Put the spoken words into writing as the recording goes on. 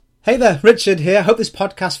Hey there, Richard here. Hope this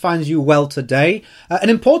podcast finds you well today.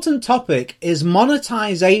 An important topic is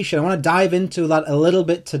monetization. I want to dive into that a little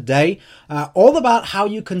bit today. All about how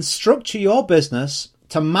you can structure your business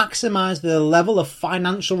to maximize the level of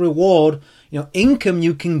financial reward, income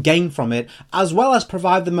you can gain from it, as well as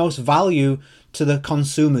provide the most value to the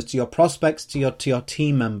consumers, to your prospects, to your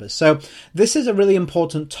team members. So this is a really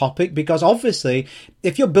important topic because obviously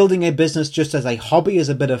if you're building a business just as a hobby, as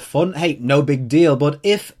a bit of fun, hey, no big deal. But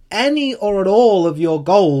if any or at all of your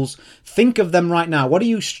goals, think of them right now. What are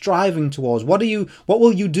you striving towards? What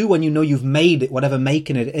will you do when you know you've made it, whatever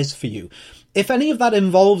making it is for you? If any of that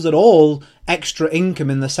involves at all extra income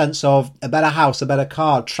in the sense of a better house, a better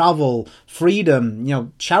car, travel,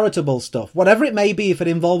 freedom, charitable stuff, whatever it may be, if it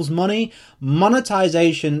involves money,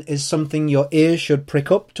 monetization is something your ears should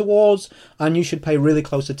prick up towards and you should pay really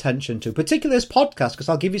close attention to, particularly this podcast, because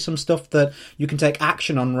I'll give you some stuff that you can take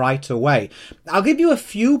action on right away. I'll give you a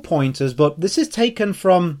few pointers, but this is taken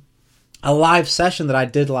from a live session that I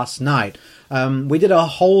did last night. We did a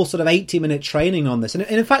whole sort of 80-minute training on this. And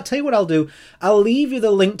in fact, tell you what I'll do. I'll leave you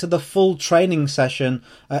the link to the full training session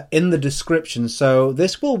in the description. So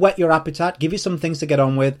this will whet your appetite, give you some things to get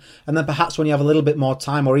on with. And then perhaps when you have a little bit more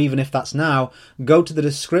time, or even if that's now, go to the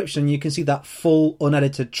description. You can see that full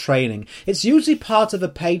unedited training. It's usually part of a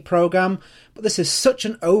paid program, but this is such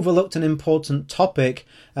an overlooked and important topic.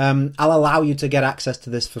 I'll allow you to get access to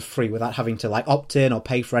this for free without having to opt in or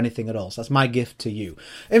pay for anything at all. So that's my gift to you.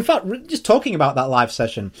 In fact, just talking about that live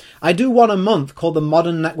session, I do one a month called the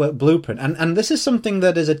Modern Network Blueprint. And this is something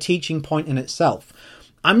that is a teaching point in itself.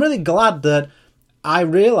 I'm really glad that I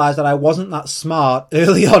realized that I wasn't that smart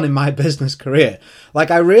early on in my business career.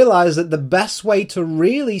 I realized that the best way to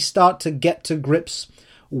really start to get to grips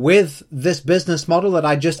with this business model that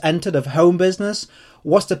I just entered of home business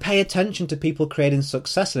was to pay attention to people creating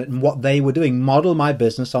success in it and what they were doing, model my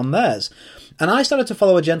business on theirs. And I started to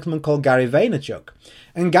follow a gentleman called Gary Vaynerchuk.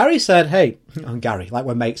 And Gary said, hey, I'm Gary, like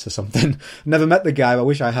we're mates or something. Never met the guy, I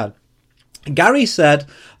wish I had. Gary said,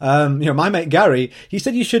 my mate Gary, he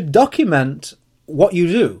said you should document what you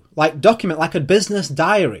do, document like a business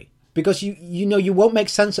diary. Because you won't make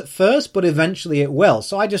sense at first, but eventually it will.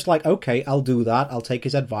 So I just okay, I'll do that. To take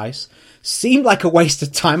his advice. Seemed like a waste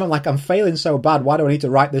of time. I'm failing so bad. Why do I need to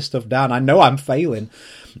write this stuff down? I know I'm failing.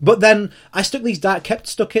 But then I stuck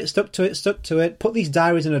to it, put these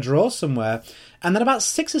diaries in a drawer somewhere. And then about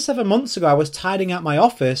 6 or 7 months ago, I was tidying out my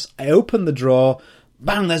office. I opened the drawer.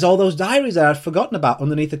 Bang, there's all those diaries that I'd forgotten about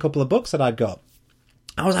underneath a couple of books that I'd got.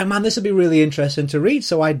 I was like, man, this would be really interesting to read.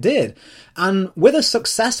 So I did. And with a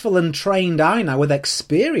successful and trained eye now, with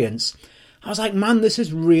experience, I was like, man, this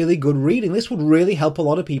is really good reading. This would really help a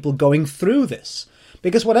lot of people going through this.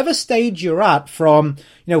 Because whatever stage you're at from,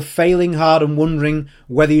 failing hard and wondering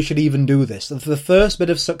whether you should even do this, the first bit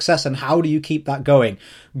of success and how do you keep that going,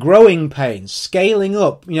 growing pains, scaling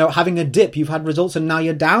up, having a dip, you've had results and now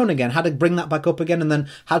you're down again, how to bring that back up again, and then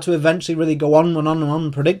how to eventually really go on and on and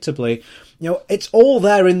on predictably. It's all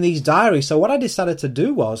there in these diaries. So what I decided to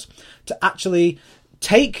do was to actually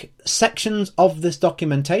take sections of this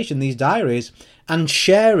documentation, these diaries, and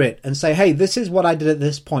share it and say, hey, this is what I did at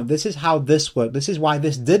this point. This is how this worked. This is why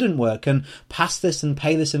this didn't work, and pass this and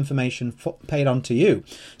pay this information paid on to you.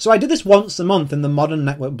 So I did this once a month in the Modern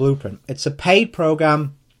Network Blueprint. It's a paid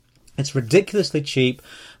program. It's ridiculously cheap,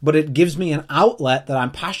 but it gives me an outlet that I'm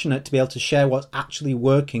passionate to be able to share what's actually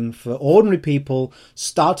working for ordinary people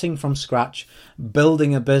starting from scratch,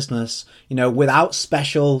 building a business, without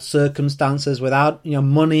special circumstances, without,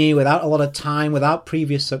 money, without a lot of time, without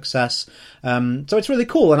previous success. So it's really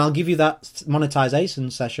cool. And I'll give you that monetization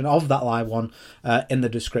session of that live one in the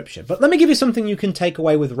description. But let me give you something you can take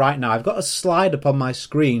away with right now. I've got a slide up on my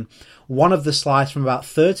screen, one of the slides from about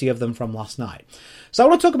 30 of them from last night. So I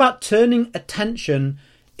want to talk about turning attention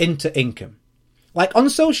into income. On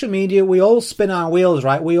social media, we all spin our wheels,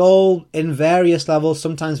 right? We all, in various levels,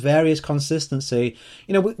 sometimes various consistency,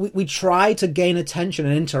 we try to gain attention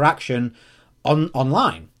and interaction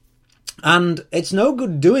online. And it's no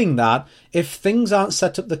good doing that if things aren't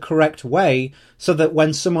set up the correct way, so that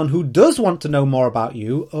when someone who does want to know more about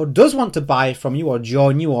you, or does want to buy from you, or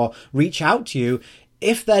join you, or reach out to you,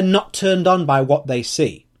 if they're not turned on by what they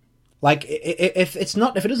see. If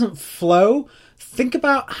it doesn't flow, think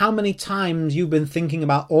about how many times you've been thinking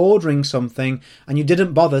about ordering something and you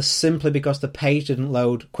didn't bother simply because the page didn't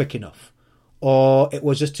load quick enough, or it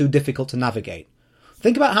was just too difficult to navigate.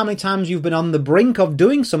 Think about how many times you've been on the brink of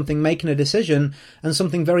doing something, making a decision, and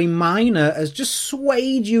something very minor has just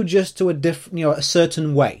swayed you just to a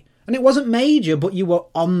certain way. And it wasn't major, but you were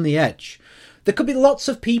on the edge. There could be lots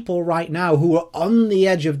of people right now who are on the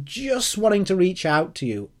edge of just wanting to reach out to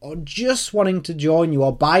you or just wanting to join you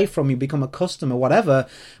or buy from you, become a customer, whatever,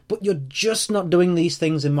 but you're just not doing these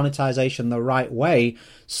things in monetization the right way,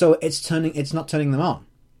 so it's not turning them on.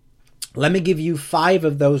 Let me give you 5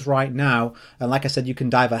 of those right now, and like I said, you can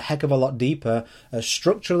dive a heck of a lot deeper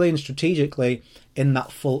structurally and strategically in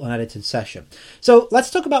that full unedited session. So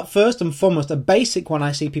let's talk about first and foremost, a basic one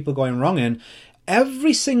I see people going wrong in.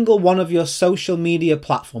 Every single one of your social media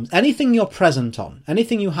platforms, anything you're present on,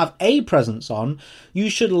 anything you have a presence on, you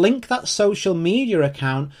should link that social media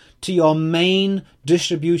account to your main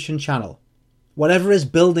distribution channel, whatever is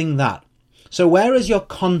building that. So where is your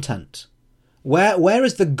content? Where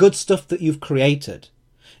is the good stuff that you've created?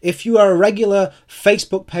 If you are a regular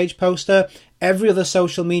Facebook page poster, every other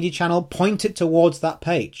social media channel, point it towards that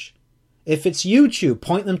page. If it's YouTube,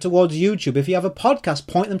 point them towards YouTube. If you have a podcast,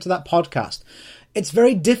 point them to that podcast. It's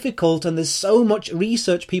very difficult, and there's so much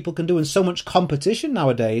research people can do and so much competition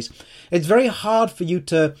nowadays. It's very hard for you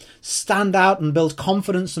to stand out and build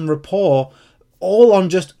confidence and rapport all on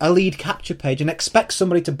just a lead capture page and expect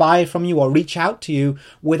somebody to buy from you or reach out to you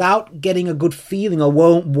without getting a good feeling or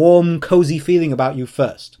warm, cozy feeling about you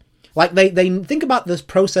first. Like they think about this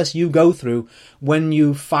process you go through when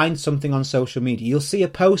you find something on social media. You'll see a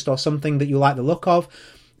post or something that you like the look of.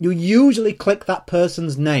 You usually click that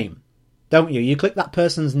person's name, don't you? You click that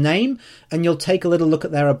person's name and you'll take a little look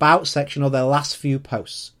at their about section or their last few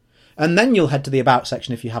posts. And then you'll head to the about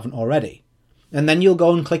section if you haven't already. And then you'll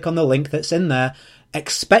go and click on the link that's in there,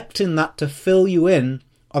 expecting that to fill you in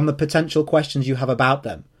on the potential questions you have about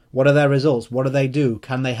them. What are their results? What do they do?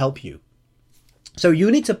 Can they help you? So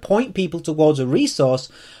you need to point people towards a resource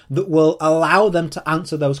that will allow them to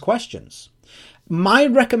answer those questions. My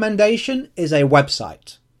recommendation is a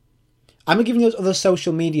website. I'm giving those other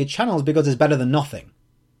social media channels because it's better than nothing.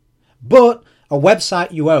 But a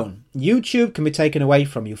website you own. YouTube can be taken away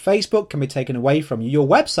from you. Facebook can be taken away from you. Your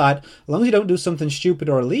website, as long as you don't do something stupid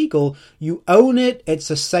or illegal, you own it. It's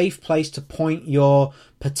a safe place to point your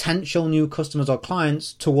potential new customers or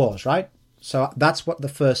clients towards, right? So that's what the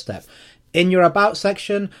first step. In your About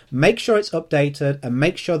section, make sure it's updated and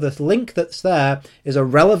make sure the link that's there is a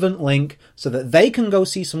relevant link so that they can go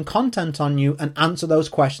see some content on you and answer those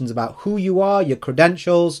questions about who you are, your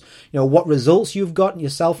credentials, what results you've got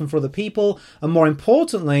yourself and for other people. And more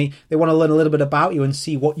importantly, they want to learn a little bit about you and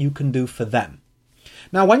see what you can do for them.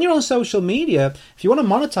 Now, when you're on social media, if you want to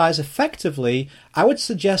monetize effectively, I would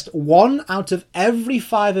suggest 1 out of every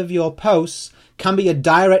 5 of your posts can be a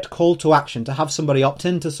direct call to action, to have somebody opt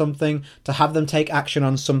into something, to have them take action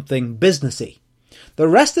on something businessy. The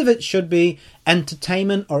rest of it should be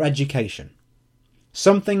entertainment or education.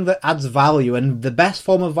 Something that adds value, and the best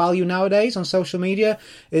form of value nowadays on social media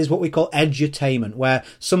is what we call edutainment, where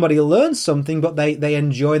somebody learns something but they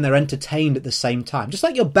enjoy and they're entertained at the same time, just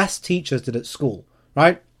like your best teachers did at school,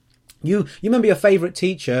 right? You remember your favourite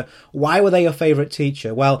teacher. Why were they your favourite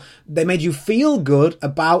teacher? Well, they made you feel good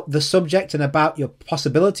about the subject and about your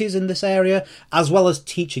possibilities in this area, as well as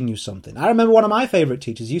teaching you something. I remember one of my favourite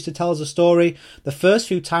teachers used to tell us a story. The first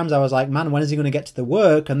few times I was like, man, when is he going to get to the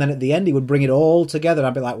work? And then at the end he would bring it all together. And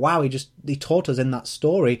I'd be like, wow, he taught us in that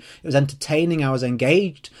story. It was entertaining, I was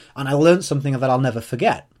engaged, and I learned something that I'll never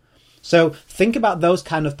forget. So think about those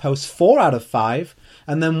kind of posts 4 out of 5.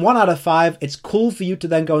 And then 1 out of 5, it's cool for you to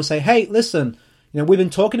then go and say, hey, listen, we've been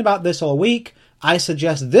talking about this all week. I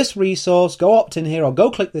suggest this resource. Go opt in here or go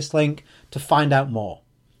click this link to find out more.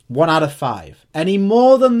 1 out of 5. Any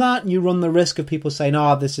more than that, you run the risk of people saying,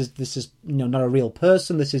 oh, this is not a real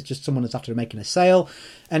person. This is just someone that's after making a sale.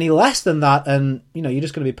 Any less than that, and you're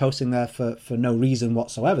just going to be posting there for no reason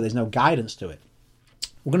whatsoever. There's no guidance to it.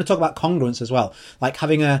 We're going to talk about congruence as well, like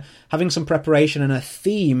having some preparation and a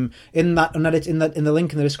theme in that in the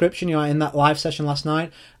link in the description. In that live session last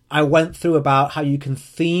night, I went through about how you can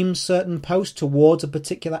theme certain posts towards a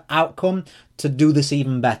particular outcome to do this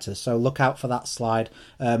even better. So look out for that slide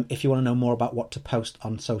if you want to know more about what to post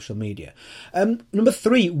on social media. Number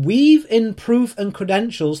 3, weave in proof and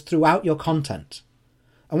credentials throughout your content.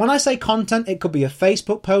 And when I say content, it could be a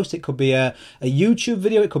Facebook post, it could be a YouTube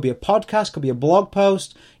video, it could be a podcast, it could be a blog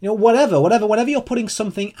post, whatever you're putting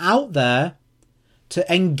something out there to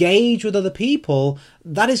engage with other people,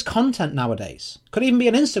 that is content nowadays. Could even be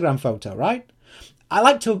an Instagram photo, right? I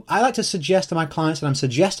like to suggest to my clients, and I'm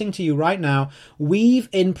suggesting to you right now, weave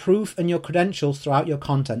in proof and your credentials throughout your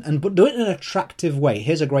content, but do it in an attractive way.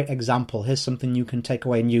 Here's a great example. Here's something you can take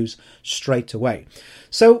away and use straight away.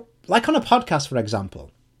 So, like on a podcast, for example,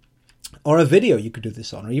 or a video you could do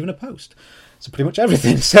this on, or even a post. So pretty much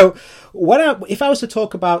everything. So if I was to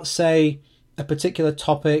talk about, say, a particular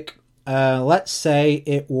topic let's say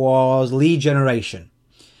it was lead generation.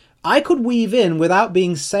 I could weave in, without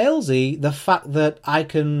being salesy, the fact that I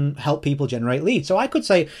can help people generate leads. So I could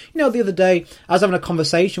say, the other day I was having a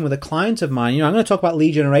conversation with a client of mine. I'm going to talk about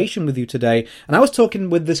lead generation with you today. And I was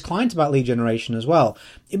talking with this client about lead generation as well.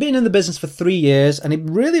 He'd been in the business for 3 years, and he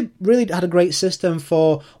really, really had a great system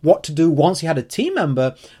for what to do once he had a team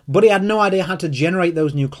member, but he had no idea how to generate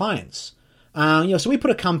those new clients. So we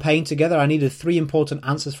put a campaign together. I needed 3 important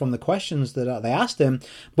answers from the questions that they asked him,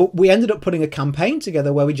 but we ended up putting a campaign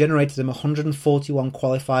together where we generated him 141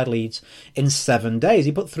 qualified leads in 7 days.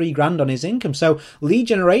 He put $3,000 on his income. So lead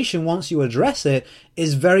generation, once you address it,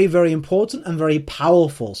 is very, very important and very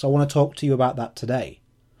powerful. So I want to talk to you about that today.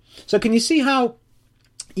 So can you see how,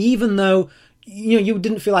 even though you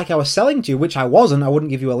didn't feel like I was selling to you, which I wasn't, I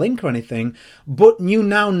wouldn't give you a link or anything, but you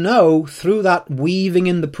now know through that weaving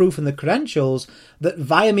in the proof and the credentials that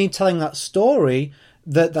via me telling that story,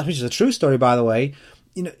 that which is a true story, by the way,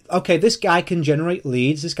 okay, this guy can generate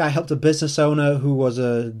leads. This guy helped a business owner who was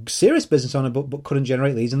a serious business owner but couldn't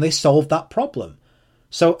generate leads, and they solved that problem.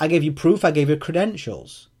 So I gave you proof, I gave you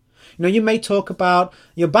credentials. You may talk about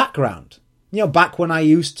your background. Back when I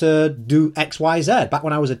used to do X, Y, Z, back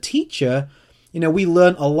when I was a teacher, we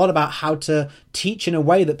learned a lot about how to teach in a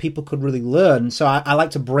way that people could really learn. So I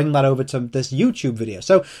like to bring that over to this YouTube video.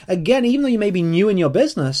 So again, even though you may be new in your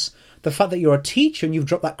business, the fact that you're a teacher and you've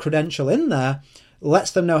dropped that credential in there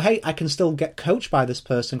lets them know, hey, I can still get coached by this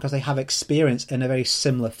person because they have experience in a very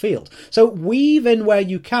similar field. So weave in where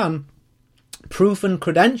you can proof and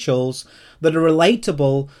credentials that are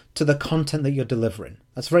relatable to the content that you're delivering.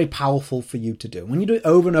 That's very powerful for you to do. When you do it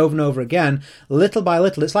over and over and over again, little by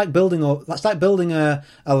little, it's like building a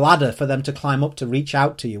ladder for them to climb up to reach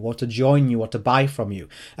out to you or to join you or to buy from you.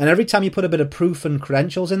 And every time you put a bit of proof and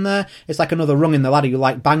credentials in there, it's like another rung in the ladder. You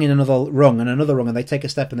like banging another rung, and they take a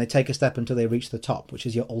step and they take a step until they reach the top, which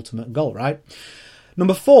is your ultimate goal, right?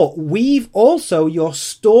 Number 4, weave also your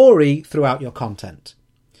story throughout your content.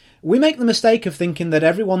 We make the mistake of thinking that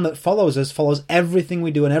everyone that follows us follows everything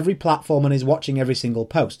we do on every platform and is watching every single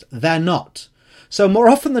post. They're not. So more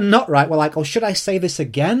often than not, right, we're like, oh, should I say this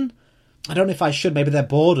again? I don't know if I should. Maybe they're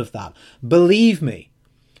bored of that. Believe me.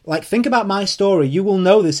 Like, think about my story. You will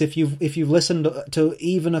know this if you've listened to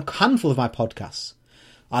even a handful of my podcasts.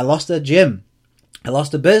 I lost a gym. I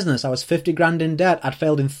lost a business. I was 50 grand in debt. I'd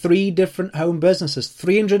failed in 3 different home businesses,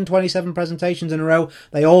 327 presentations in a row.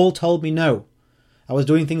 They all told me no. I was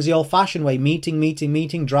doing things the old-fashioned way,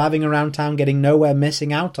 meeting, driving around town, getting nowhere,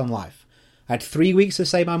 missing out on life. I had 3 weeks to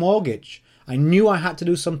save my mortgage. I knew I had to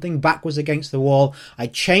do something, back was against the wall. I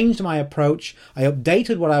changed my approach. I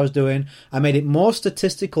updated what I was doing. I made it more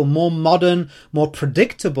statistical, more modern, more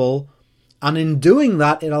predictable. And in doing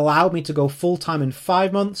that, it allowed me to go full-time in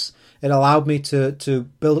 5 months. It allowed me to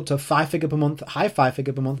build up to a 5-figure per month, high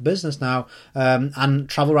 5-figure per month business now, and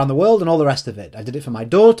travel around the world and all the rest of it. I did it for my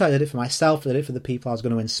daughter, I did it for myself, I did it for the people I was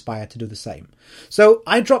going to inspire to do the same. So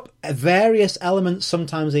I drop various elements,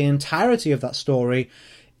 sometimes the entirety of that story,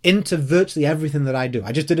 into virtually everything that I do.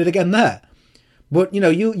 I just did it again there. But,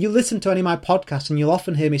 you listen to any of my podcasts and you'll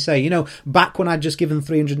often hear me say, back when I'd just given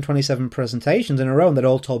 327 presentations in a row and they'd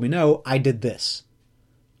all told me no, I did this.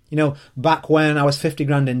 Back when I was 50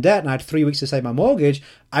 grand in debt and I had 3 weeks to save my mortgage,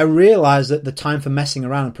 I realized that the time for messing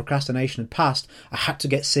around and procrastination had passed. I had to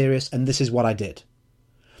get serious, and this is what I did.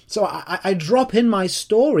 So I drop in my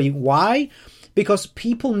story. Why? Because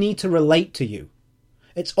people need to relate to you.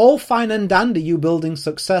 It's all fine and dandy you building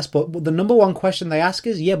success, but the number one question they ask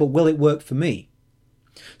is, but will it work for me?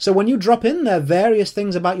 So when you drop in there various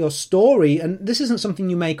things about your story, and this isn't something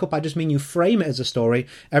you make up, I just mean you frame it as a story.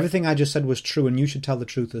 Everything I just said was true and you should tell the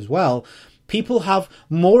truth as well. People have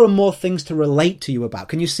more and more things to relate to you about.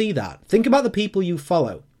 Can you see that? Think about the people you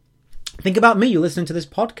follow. Think about me, you're listening to this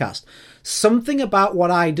podcast. Something about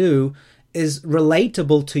what I do is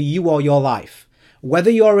relatable to you or your life.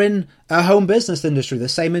 Whether you're in a home business industry, the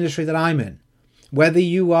same industry that I'm in. Whether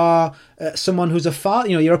you are someone who's a father,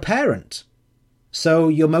 you're a parent. So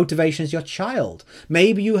your motivation is your child.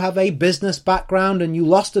 Maybe you have a business background and you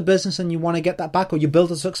lost a business and you want to get that back, or you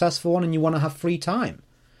built a successful one and you want to have free time.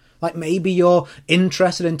 Like maybe you're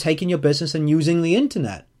interested in taking your business and using the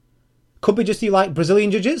internet. Could be just you like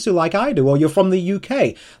Brazilian Jiu-Jitsu like I do, or you're from the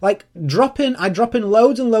UK. Like I drop in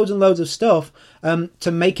loads and loads and loads of stuff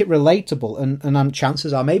to make it relatable. And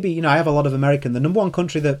chances are maybe, I have a lot of American, the number one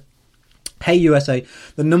country that, hey USA,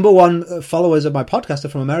 the number one followers of my podcast are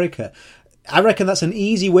from America. I reckon that's an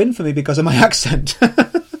easy win for me because of my accent.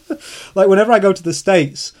 Like whenever I go to the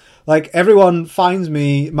States, like everyone finds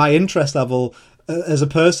me, my interest level as a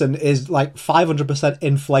person is like 500%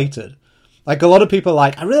 inflated. Like a lot of people are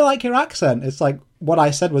like, I really like your accent. It's like what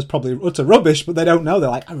I said was probably utter rubbish, but they don't know. They're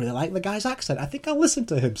like, I really like the guy's accent. I think I'll listen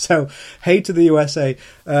to him. So hey to the USA,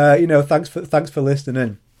 thanks for listening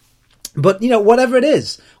in. But, whatever it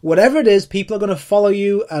is, people are going to follow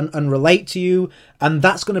you and relate to you, and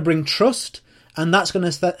that's going to bring trust, and that's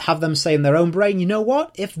going to have them say in their own brain, you know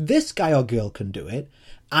what, if this guy or girl can do it,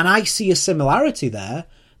 and I see a similarity there,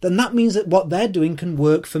 then that means that what they're doing can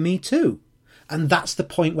work for me too. And that's the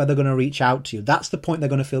point where they're going to reach out to you. That's the point they're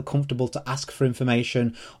going to feel comfortable to ask for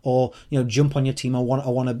information or, jump on your team or want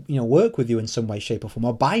to, work with you in some way, shape or form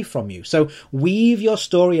or buy from you. So weave your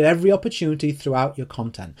story at every opportunity throughout your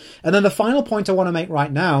content. And then the final point I want to make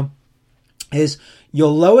right now is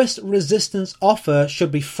your lowest resistance offer should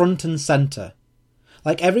be front and center.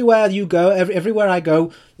 Like everywhere you go, everywhere I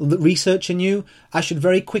go researching you, I should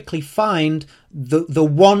very quickly find the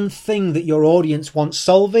one thing that your audience wants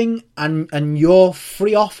solving and your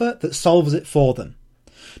free offer that solves it for them.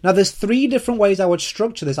 Now, there's 3 different ways I would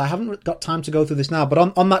structure this. I haven't got time to go through this now,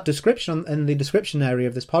 but on that description, in the description area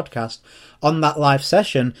of this podcast, on that live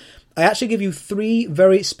session, I actually give you 3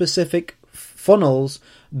 very specific funnels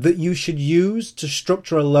that you should use to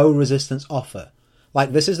structure a low resistance offer.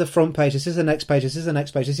 Like, this is the front page, this is the next page, this is the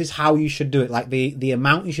next page, this is how you should do it. Like, the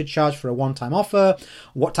amount you should charge for a one-time offer,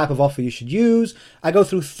 what type of offer you should use. I go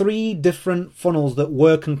through 3 different funnels that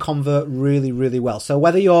work and convert really, really well. So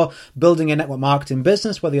whether you're building a network marketing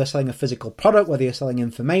business, whether you're selling a physical product, whether you're selling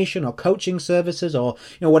information or coaching services or,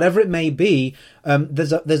 whatever it may be,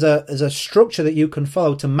 there's a structure that you can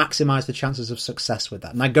follow to maximize the chances of success with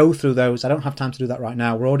that. And I go through those. I don't have time to do that right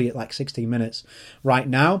now. We're already at like 16 minutes right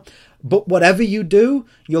now. But whatever you do,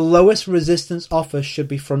 your lowest resistance offer should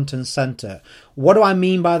be front and center. What do I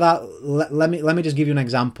mean by that? Let me just give you an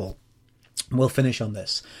example. We'll finish on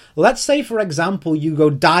this. Let's say, for example, you go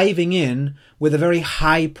diving in with a very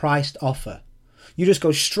high-priced offer. You just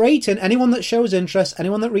go straight in. Anyone that shows interest,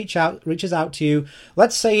 anyone that reaches out to you.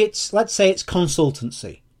 Let's say it's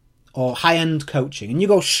consultancy or high-end coaching, and you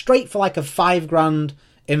go straight for like a $5,000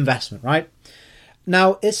 investment, right?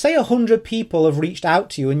 Now, say 100 people have reached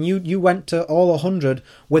out to you and you went to all 100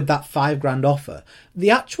 with that $5,000 offer.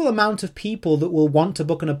 The actual amount of people that will want to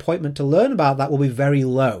book an appointment to learn about that will be very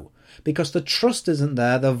low because the trust isn't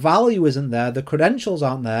there, the value isn't there, the credentials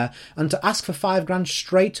aren't there. And to ask for $5,000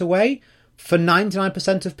 straight away, for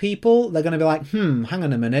 99% of people, they're going to be like, hang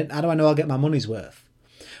on a minute, how do I know I'll get my money's worth?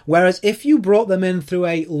 Whereas if you brought them in through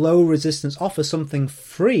a low resistance offer, something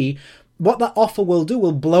free, what that offer will do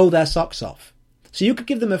will blow their socks off. So you could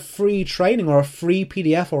give them a free training or a free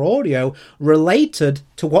PDF or audio related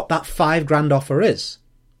to what that $5,000 offer is.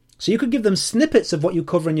 So you could give them snippets of what you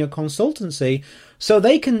cover in your consultancy so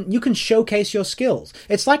you can showcase your skills.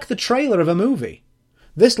 It's like the trailer of a movie.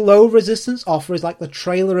 This low resistance offer is like the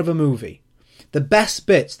trailer of a movie. The best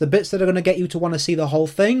bits, the bits that are going to get you to want to see the whole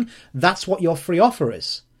thing, that's what your free offer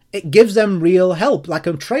is. It gives them real help. Like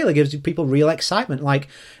a trailer gives people real excitement. Like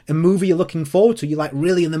a movie you're looking forward to, you're like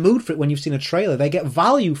really in the mood for it when you've seen a trailer. They get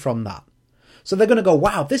value from that. So they're going to go,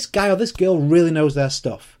 wow, this guy or this girl really knows their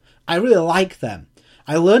stuff. I really like them.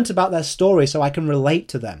 I learnt about their story so I can relate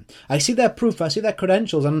to them. I see their proof, I see their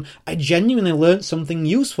credentials, and I genuinely learnt something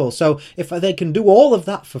useful. So if they can do all of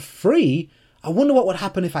that for free, I wonder what would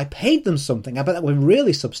happen if I paid them something. I bet that would be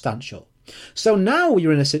really substantial. So now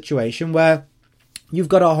you're in a situation where you've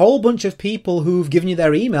got a whole bunch of people who've given you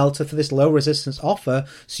their email for this low resistance offer.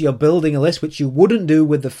 So you're building a list, which you wouldn't do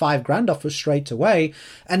with the $5,000 offer straight away.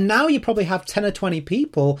 And now you probably have 10 or 20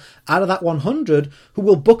 people out of that 100 who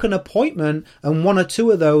will book an appointment, and 1 or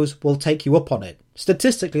 2 of those will take you up on it.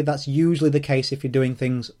 Statistically, that's usually the case if you're doing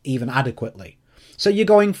things even adequately. So you're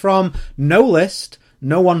going from no list,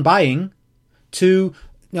 no one buying, to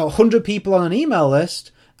 100 people on an email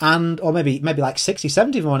list, or maybe like 60,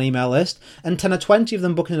 70 of them on an email list, and 10 or 20 of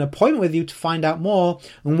them booking an appointment with you to find out more,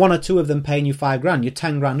 and 1 or 2 of them paying you $5,000. You're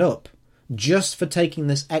 $10,000 up just for taking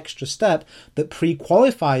this extra step that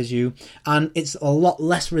pre-qualifies you, and it's a lot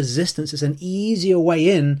less resistance. It's an easier way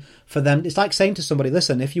in for them. It's like saying to somebody,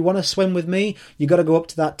 listen, if you want to swim with me, you got to go up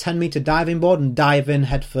to that 10-meter diving board and dive in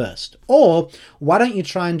head first. Or why don't you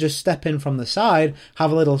try and just step in from the side,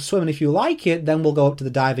 have a little swim, and if you like it, then we'll go up to the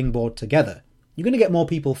diving board together. You're going to get more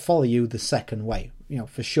people follow you the second way,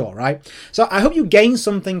 for sure, right? So I hope you gained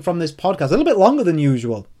something from this podcast, a little bit longer than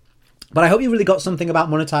usual. But I hope you really got something about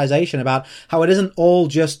monetization, about how it isn't all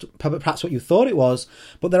just perhaps what you thought it was,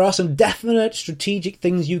 but there are some definite strategic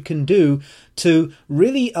things you can do to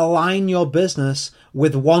really align your business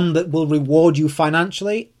with one that will reward you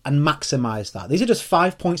financially and maximize that. These are just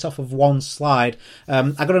 5 points off of one slide.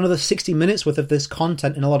 I got another 60 minutes worth of this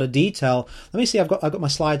content in a lot of detail. Let me see, I've got my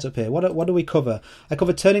slides up here. What do we cover? I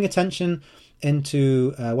cover turning attention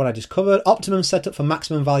into what I just covered, optimum setup for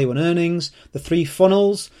maximum value and earnings, the 3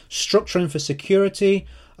 funnels, structuring for security,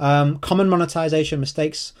 common monetization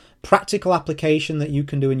mistakes, practical application that you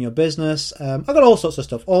can do in your business. I've got all sorts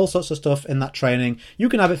of stuff in that training. You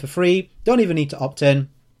can have it for free. Don't even need to opt in.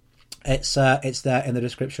 It's there in the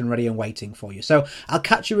description, ready and waiting for you. So I'll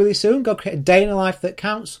catch you really soon. Go create a day in a life that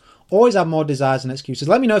counts. Always have more desires and excuses.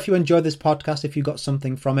 Let me know if you enjoyed this podcast, if you got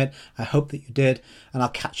something from it. I hope that you did. And I'll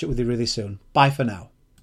catch up with you really soon. Bye for now.